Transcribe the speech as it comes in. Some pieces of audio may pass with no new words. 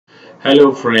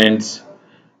Hello, friends.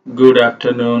 Good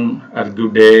afternoon or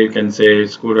good day. You can say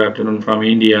it's good afternoon from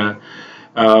India.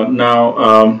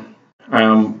 Now, I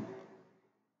am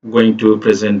going to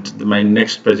present my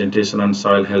next presentation on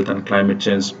soil health and climate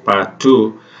change, part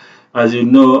two. As you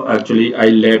know, actually, I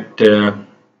left the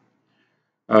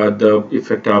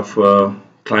effect of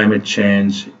climate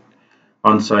change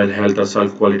on soil health or soil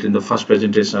quality in the first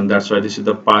presentation. That's why this is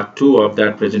the part two of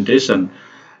that presentation.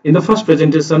 In the first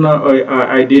presentation,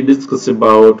 I did discuss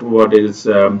about what is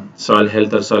soil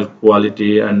health or soil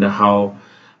quality and how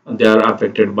they are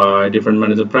affected by different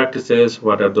management practices.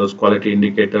 What are those quality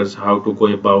indicators? How to go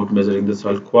about measuring the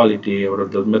soil quality? What are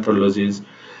the methodologies?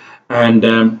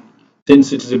 And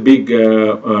since it is a big,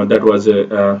 that was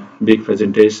a big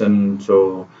presentation,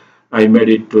 so I made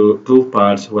it to two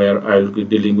parts where I will be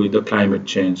dealing with the climate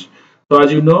change. So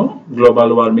as you know,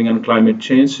 global warming and climate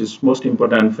change is most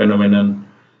important phenomenon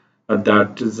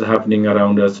that is happening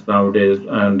around us nowadays,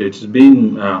 and it's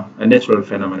been a natural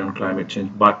phenomenon, climate change,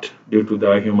 but due to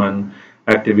the human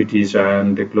activities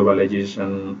and the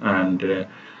globalization and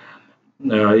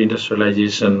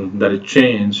industrialization, there is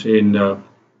change in the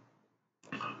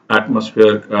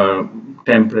atmospheric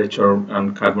temperature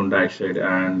and carbon dioxide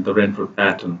and the rainfall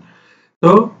pattern.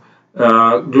 So,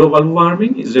 global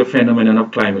warming is a phenomenon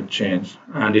of climate change,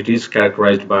 and it is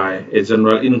characterized by a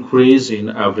general increase in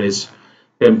average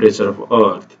temperature of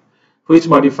Earth, which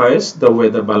modifies the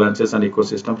weather balances and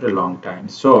ecosystem for a long time.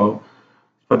 So,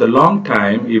 for the long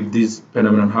time, if this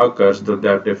phenomenon occurs, they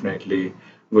are definitely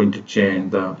going to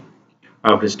change the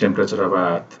average temperature of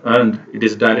Earth, and it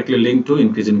is directly linked to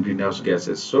increase in greenhouse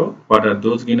gases. So, what are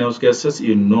those greenhouse gases?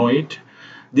 You know it.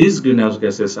 These greenhouse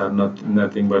gases are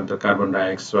nothing but the carbon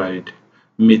dioxide,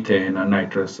 methane, and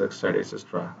nitrous oxide,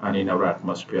 etc., and in our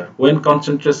atmosphere. When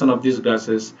concentration of these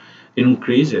gases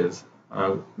increases,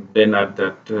 then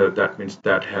that means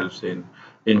that helps in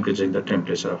increasing the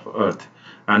temperature of Earth.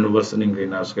 And worsening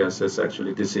greenhouse gases,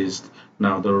 actually, this is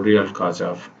now the real cause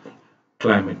of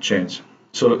climate change.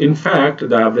 So, in fact,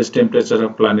 the average temperature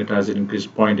of planet has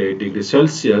increased 0.8 degrees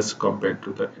Celsius compared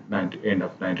to the end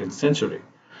of 19th century.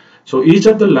 So each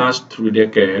of the last 3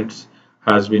 decades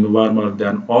has been warmer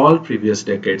than all previous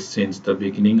decades since the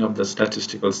beginning of the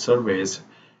statistical surveys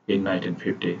in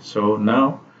 1950. So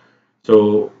now,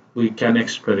 we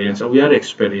are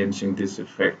experiencing this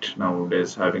effect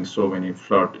nowadays, having so many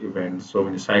flood events, so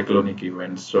many cyclonic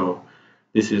events. So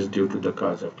this is due to the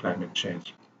cause of climate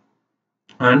change.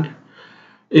 And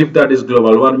if that is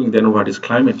global warming, then what is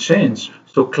climate change?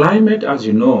 So climate, as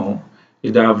you know,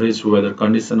 is the average weather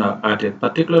condition at a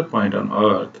particular point on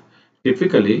Earth.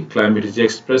 Typically, climate is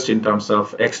expressed in terms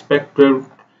of expected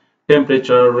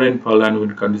temperature, rainfall, and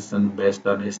wind conditions based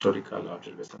on historical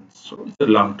observations. So it's a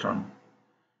long-term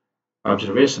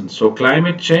observation. So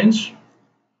climate change,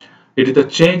 it is the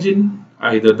change in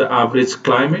either the average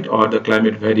climate or the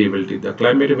climate variability. The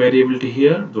climate variability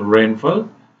here, the rainfall,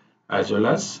 as well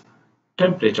as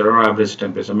temperature or average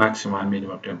temperature, maximum and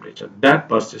minimum temperature that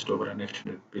persists over an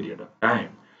extended period of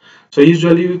time. So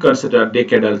usually we consider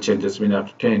decadal changes, meaning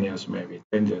after 10 years maybe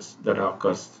changes that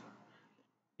occurs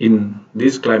in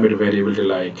this climate variability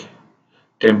like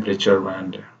temperature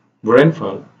and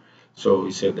rainfall. So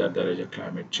we say that there is a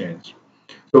climate change.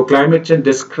 So climate change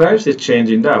describes a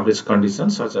change in the average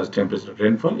conditions such as temperature,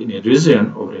 rainfall in a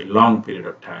region over a long period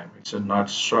of time. It's a not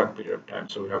short period of time.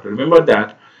 So we have to remember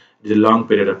that it is a long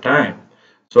period of time.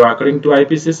 So according to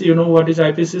IPCC, you know what is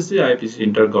IPCC?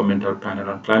 IPCC Intergovernmental Panel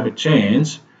on Climate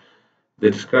Change. They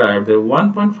describe the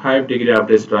 1.5 degree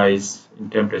average rise in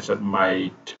temperature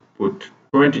might put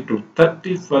 20 to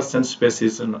 30%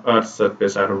 species on Earth's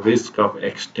surface at risk of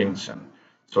extinction.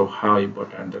 So how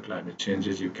important the climate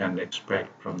changes you can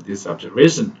expect from this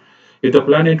observation. If the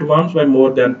planet warms by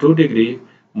more than 2 degrees,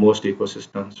 most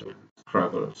ecosystems will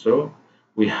struggle. So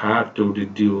we have to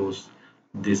reduce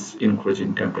this increase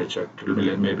in temperature to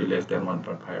maybe less than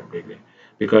 1.5 degree,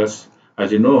 because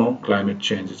as you know, climate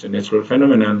change is a natural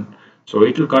phenomenon, so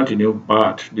it will continue,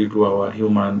 but due to our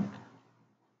human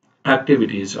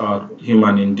activities or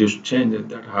human induced changes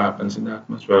that happens in the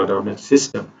atmosphere or the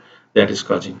system, that is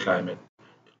causing climate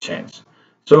change.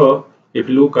 So if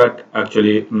you look at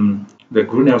actually the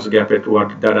greenhouse gas effect,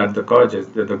 what that are the causes,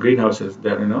 the greenhouses,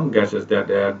 that gases, that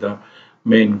they are the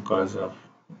main cause of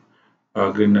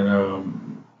green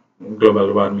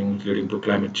global warming leading to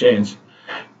climate change.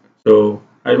 So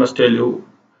I must tell you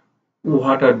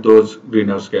what are those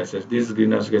greenhouse gases. These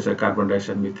greenhouse gases are carbon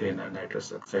dioxide, methane, and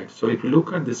nitrous oxide. So if you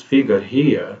look at this figure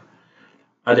here,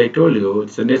 as I told you,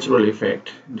 it's a natural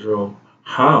effect. So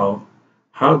how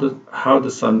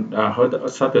the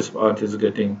surface of Earth is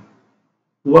getting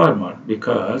warmer,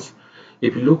 because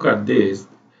If you look at this,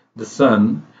 the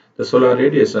sun, the solar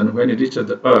radiation, when it reaches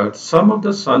the earth, some of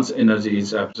the sun's energy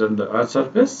is absorbed on the earth's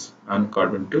surface and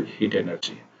converted to heat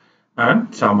energy,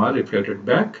 and some are reflected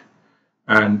back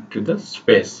and to the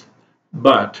space.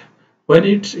 But when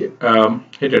it hit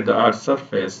the earth's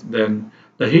surface, then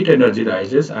the heat energy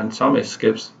rises and some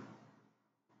escapes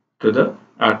to the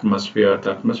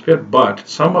atmosphere, but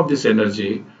some of this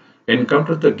energy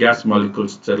encountered the gas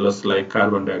molecules just like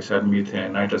carbon dioxide,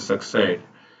 methane, nitrous oxide,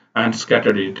 and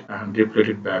scattered it and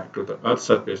reflected back to the Earth's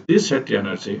surface. This heat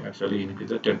energy actually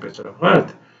increases the temperature of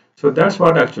Earth. So that's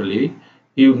what actually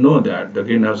you know that the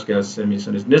greenhouse gas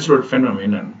emission is natural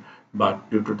phenomenon, but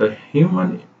due to the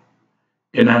human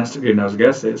enhanced greenhouse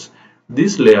gases,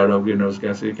 this layer of greenhouse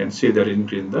gases you can see that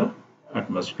increase in the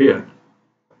atmosphere.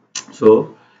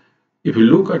 So if you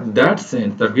look at that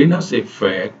sense, the greenhouse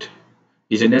effect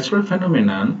is a natural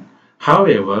phenomenon.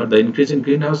 However, the increase in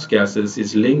greenhouse gases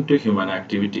is linked to human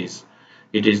activities.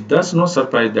 It is thus no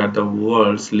surprise that the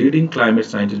world's leading climate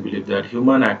scientists believe that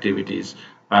human activities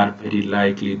are very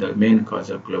likely the main cause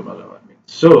of global warming.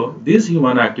 So, these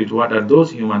human activities, what are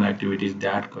those human activities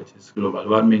that causes global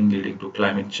warming leading to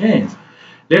climate change?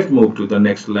 Let's move to the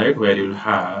next slide where you'll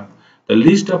have the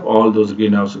list of all those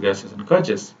greenhouse gases and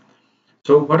causes.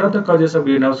 So, what are the causes of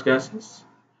greenhouse gases?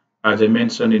 As I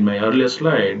mentioned in my earlier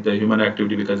slide, the human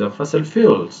activity because of fossil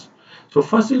fuels. So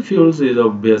fossil fuels is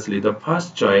obviously the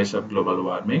first choice of global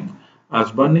warming,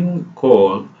 as burning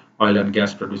coal, oil and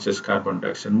gas produces carbon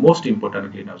dioxide, most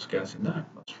important greenhouse gas in the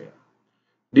atmosphere.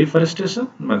 Deforestation,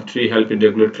 tree help in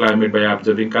regulate climate by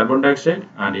absorbing carbon dioxide,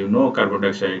 and you know carbon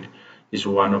dioxide is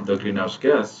one of the greenhouse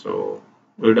gas. So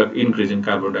increase in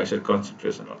carbon dioxide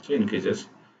concentration also increases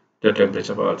the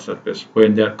temperature of Earth's surface.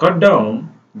 When they are cut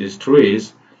down, these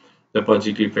trees, the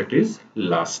positive effect is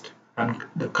lost, and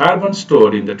the carbon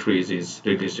stored in the trees is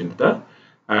released into the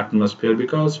atmosphere,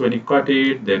 because when you cut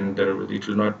it, then it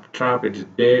will not trap, it is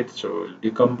dead, so it will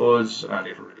decompose and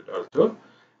it will also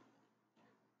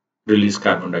release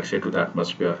carbon dioxide to the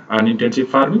atmosphere. And intensive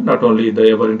farming, not only the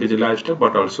ever increasing livestock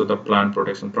but also the plant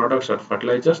protection products or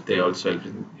fertilizers, they also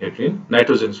help in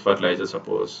nitrogen fertilizers.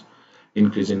 Suppose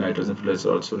increase in nitrogen fertilizers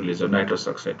also release nitrous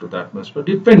oxide to the atmosphere,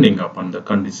 depending upon the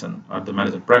condition or the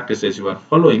management practices you are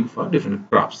following for different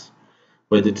crops,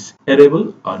 whether it is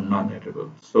arable or non-arable.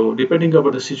 So depending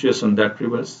upon the situation that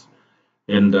prevails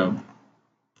in the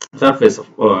surface of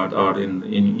earth or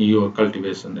in your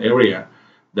cultivation area,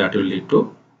 that will lead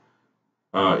to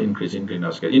increase in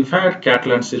greenhouse gas. In fact,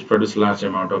 cattle and sheep produce large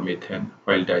amount of methane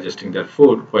while digesting their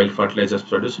food, while fertilizers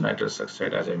produce nitrous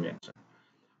oxide, as I mentioned.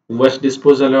 Waste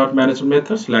disposal or management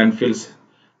methods, landfills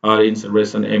or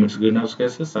incineration emits greenhouse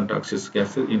gases and toxic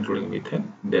gases, including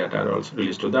methane, that are also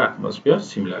released to the atmosphere.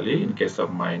 Similarly, in case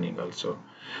of mining also.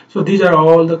 So these are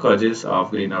all the causes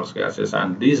of greenhouse gases,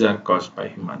 and these are caused by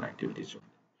human activities.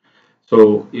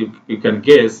 So you can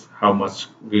guess how much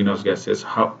greenhouse gases,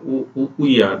 how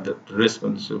we are the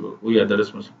responsible, we are the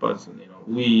responsible person,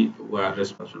 we are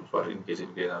responsible for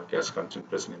increasing greenhouse gas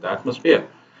concentration in the atmosphere.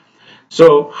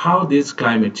 So how this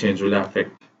climate change will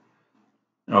affect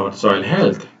our soil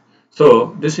health?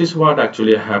 So this is what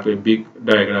actually I have a big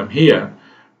diagram here.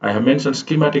 I have mentioned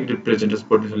schematic represents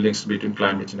potential links between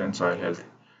climate change and soil health.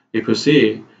 If you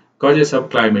see causes of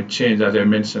climate change, as I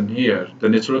mentioned here, the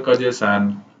natural causes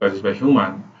and causes by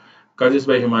human. Causes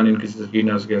by human increases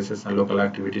greenhouse gases and local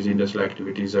activities, industrial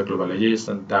activities, or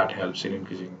globalization that helps in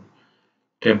increasing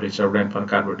temperature, rainfall,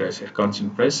 carbon dioxide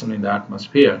concentration in the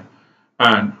atmosphere,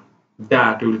 and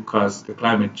that will cause the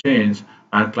climate change.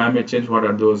 And climate change, what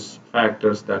are those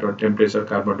factors that are temperature,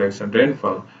 carbon dioxide,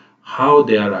 rainfall, how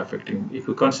they are affecting? If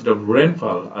you consider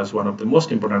rainfall as one of the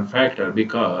most important factor,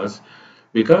 because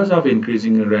of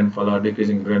increasing rainfall or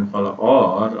decreasing rainfall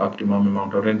or optimum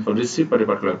amount of rainfall received by a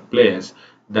particular place,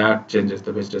 that changes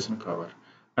the vegetation cover,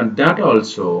 and that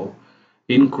also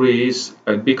increase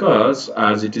because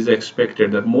as it is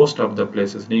expected that most of the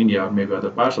places in India or maybe other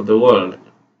parts of the world,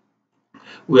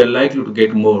 we are likely to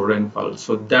get more rainfall.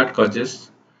 So that causes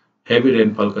heavy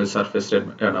rainfall causes surface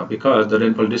runoff, because the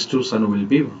rainfall distribution will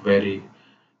be very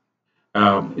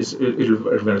it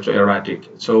will be very erratic.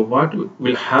 So what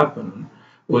will happen?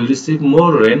 We'll receive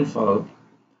more rainfall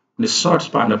in a short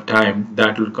span of time,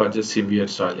 that will cause a severe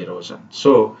soil erosion.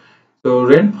 So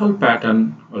rainfall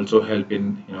pattern also help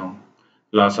in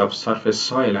loss of surface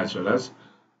soil as well as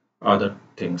other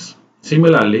things.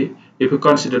 Similarly, if you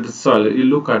consider the soil, you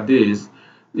look at these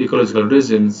ecological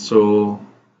regimes. So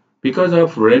because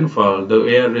of rainfall, the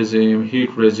air regime,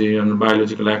 heat regime, and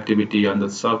biological activity on the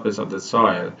surface of the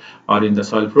soil or in the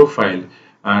soil profile,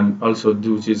 and also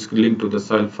which is linked to the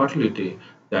soil fertility,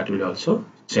 that will also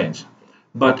change.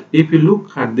 But if you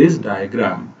look at this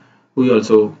diagram, we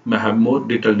also may have more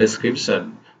detailed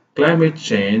description. Climate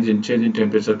change in changing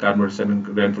temperature, carbon dioxide, and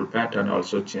rainfall pattern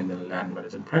also change in land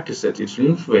management practices. Its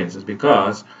influences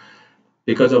because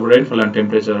of rainfall and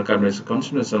temperature carbon dioxide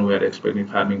concentration, we are expecting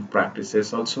farming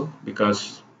practices also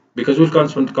because we'll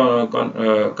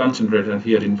concentrate on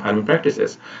here in farming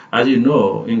practices. As you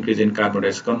know, increase in carbon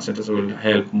dioxide concentration will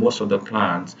help most of the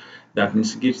plants. That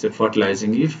means gives a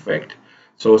fertilizing effect.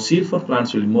 So C4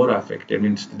 plants will be more affected,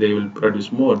 means they will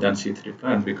produce more than C3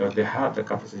 plants because they have the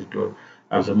capacity to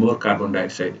absorb more carbon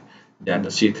dioxide than the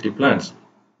C3 plants.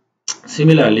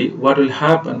 Similarly, what will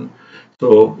happen?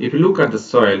 So, if you look at the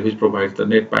soil, which provides the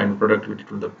net primary productivity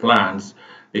to the plants,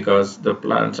 because the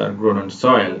plants are grown on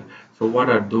soil. So, what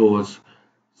are those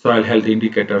soil health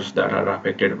indicators that are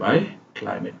affected by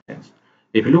climate change?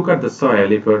 If you look at the soil,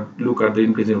 if you look at the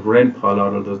increase in rainfall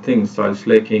or other things, soil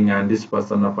slaking and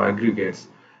dispersion of aggregates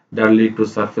that lead to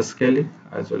surface scaling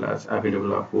as well as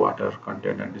available of water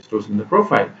content and distortion in the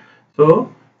profile.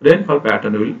 So rainfall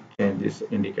pattern will change these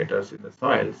indicators in the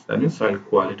soils. That means soil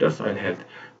quality or soil health.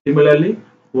 Similarly,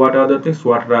 what are the things?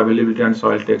 Water availability and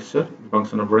soil texture,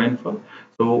 function of rainfall.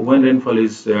 So when rainfall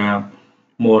is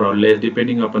more or less,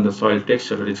 depending upon the soil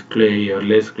texture, it is clay or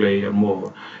less clay or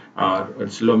more, or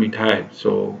it's loamy type.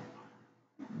 So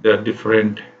there are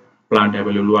different plant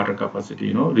available water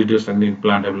capacity, reducing the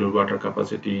plant available water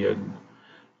capacity, and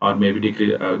or maybe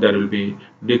decrease, there will be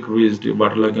decreased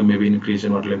waterlogging and maybe increase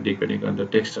in waterlogging depending on the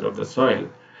texture of the soil.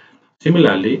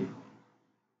 Similarly,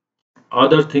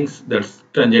 other things that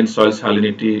transient soil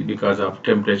salinity because of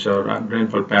temperature and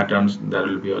rainfall patterns, there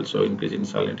will be also increase in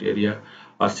salinity area,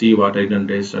 or seawater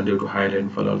inundation due to high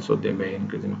rainfall also they may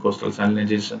increase in coastal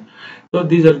salinization. So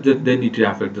these are they need to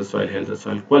affect the soil health, the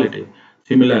soil quality.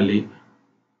 Similarly,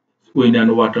 wind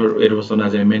and water erosion,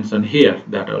 as I mentioned here,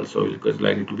 that also is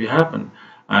likely to be happen,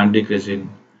 and decrease in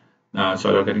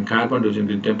soil organic carbon due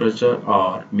to temperature,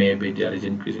 or maybe there is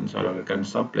increase in soil organic in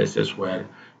some places where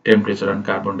temperature and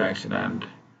carbon dioxide and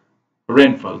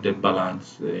rainfall they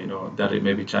balance. There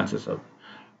may be chances of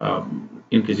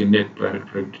increasing net private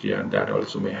productivity, and that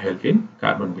also may help in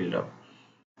carbon buildup.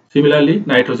 Similarly,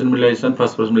 nitrogen mineralization,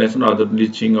 phosphorus mineralization, other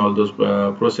leaching, all those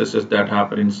processes that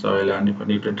happen in soil and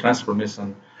nutrient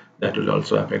transformation, that will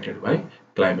also affected by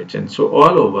climate change. So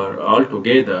all over, all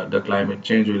together, the climate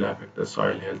change will affect the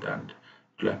soil health and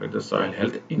will affect the soil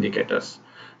health indicators.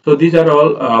 So these are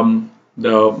all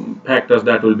the factors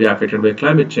that will be affected by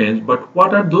climate change. But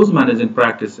what are those management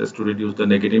practices to reduce the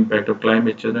negative impact of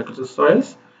climate change on the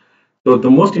soils? So the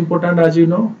most important, as you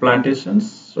know,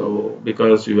 plantations. So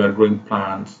because you are growing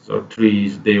plants or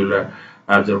trees, they will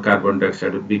absorb carbon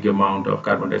dioxide, a big amount of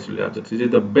carbon dioxide will absorb. This is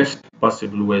the best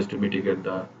possible ways to mitigate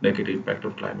the negative impact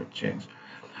of climate change.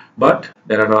 But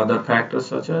there are other factors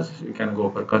such as you can go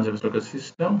for conservation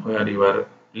system where you are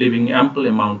leaving ample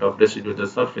amount of residue at the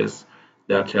surface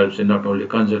that helps in not only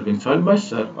conserving soil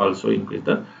moisture, also increase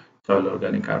the soil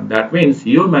organic carbon. That means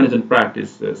your management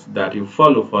practices that you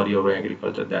follow for your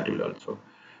agriculture, that will also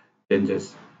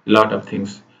changes a lot of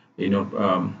things,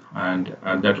 and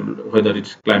that will, whether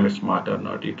it's climate smart or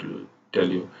not, it will tell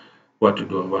you what to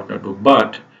do and what not to do.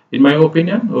 But in my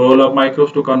opinion, role of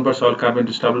microbes to convert soil carbon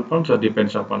to stable forms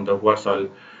depends upon the what soil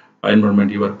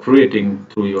environment you are creating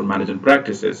through your management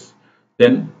practices.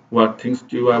 Then what things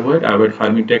do you avoid? Avoid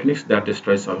farming techniques that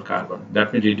destroy soil carbon.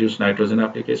 That means reduce nitrogen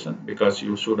application, because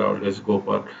you should always go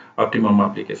for optimum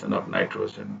application of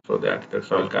nitrogen so that the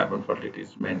soil carbon fertility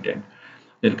is maintained.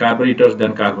 Then carbon eaters,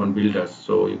 then carbon builders.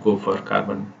 So you go for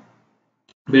carbon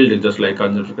building just like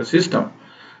conservation system.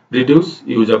 Reduce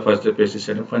use of first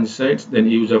pesticides and fungicides, then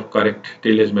use of correct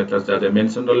tillage methods as I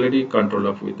mentioned already, control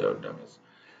of without damage.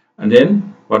 And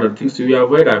then what are things we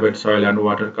avoid? Avoid soil and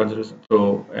water conservation.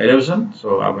 So erosion,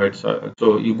 so avoid soil.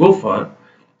 So you go for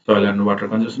soil and water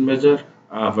conservation measure,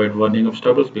 avoid burning of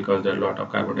stubbles because there are a lot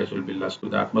of carbon dioxide will be lost to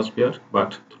the atmosphere.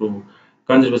 But through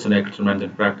conservation agriculture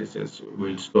management practices,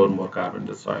 we will store more carbon in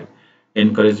the soil.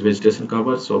 Encourage vegetation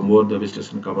cover. So more the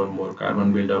vegetation cover, more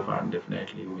carbon buildup, and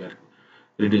definitely we are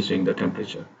reducing the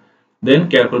temperature.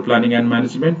 Then careful planning and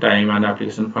management, time and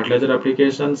application, fertilizer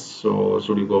applications. So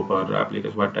should you go for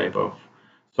application, what type of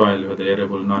soil, whether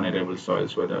arable, non-arable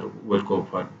soils, whether we'll go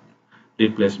for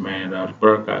replacement or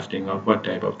broadcasting, or what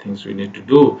type of things we need to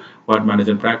do, what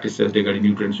management practices regarding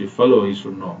nutrients we follow, you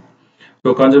should know.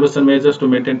 So conservation measures to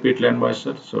maintain peatland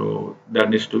moisture. So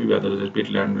that needs to be, whether the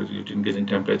peatland is increasing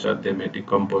temperature, they may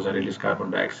decompose and release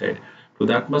carbon dioxide to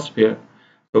the atmosphere.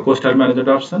 So coastal management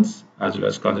options as well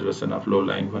as conservation of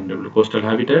low-lying vulnerable coastal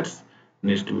habitats.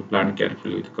 needs to be planned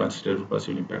carefully with considered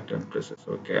possible impact on process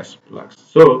or gas flux.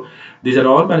 So these are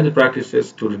all management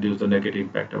practices to reduce the negative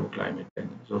impact of climate change.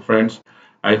 So friends,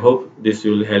 I hope this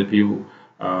will help you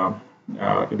uh,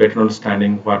 better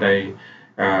understanding what I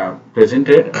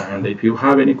presented. And if you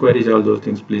have any queries, all those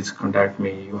things, please contact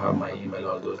me. You have my email,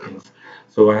 all those things.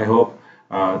 So I hope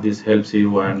this helps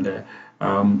you, and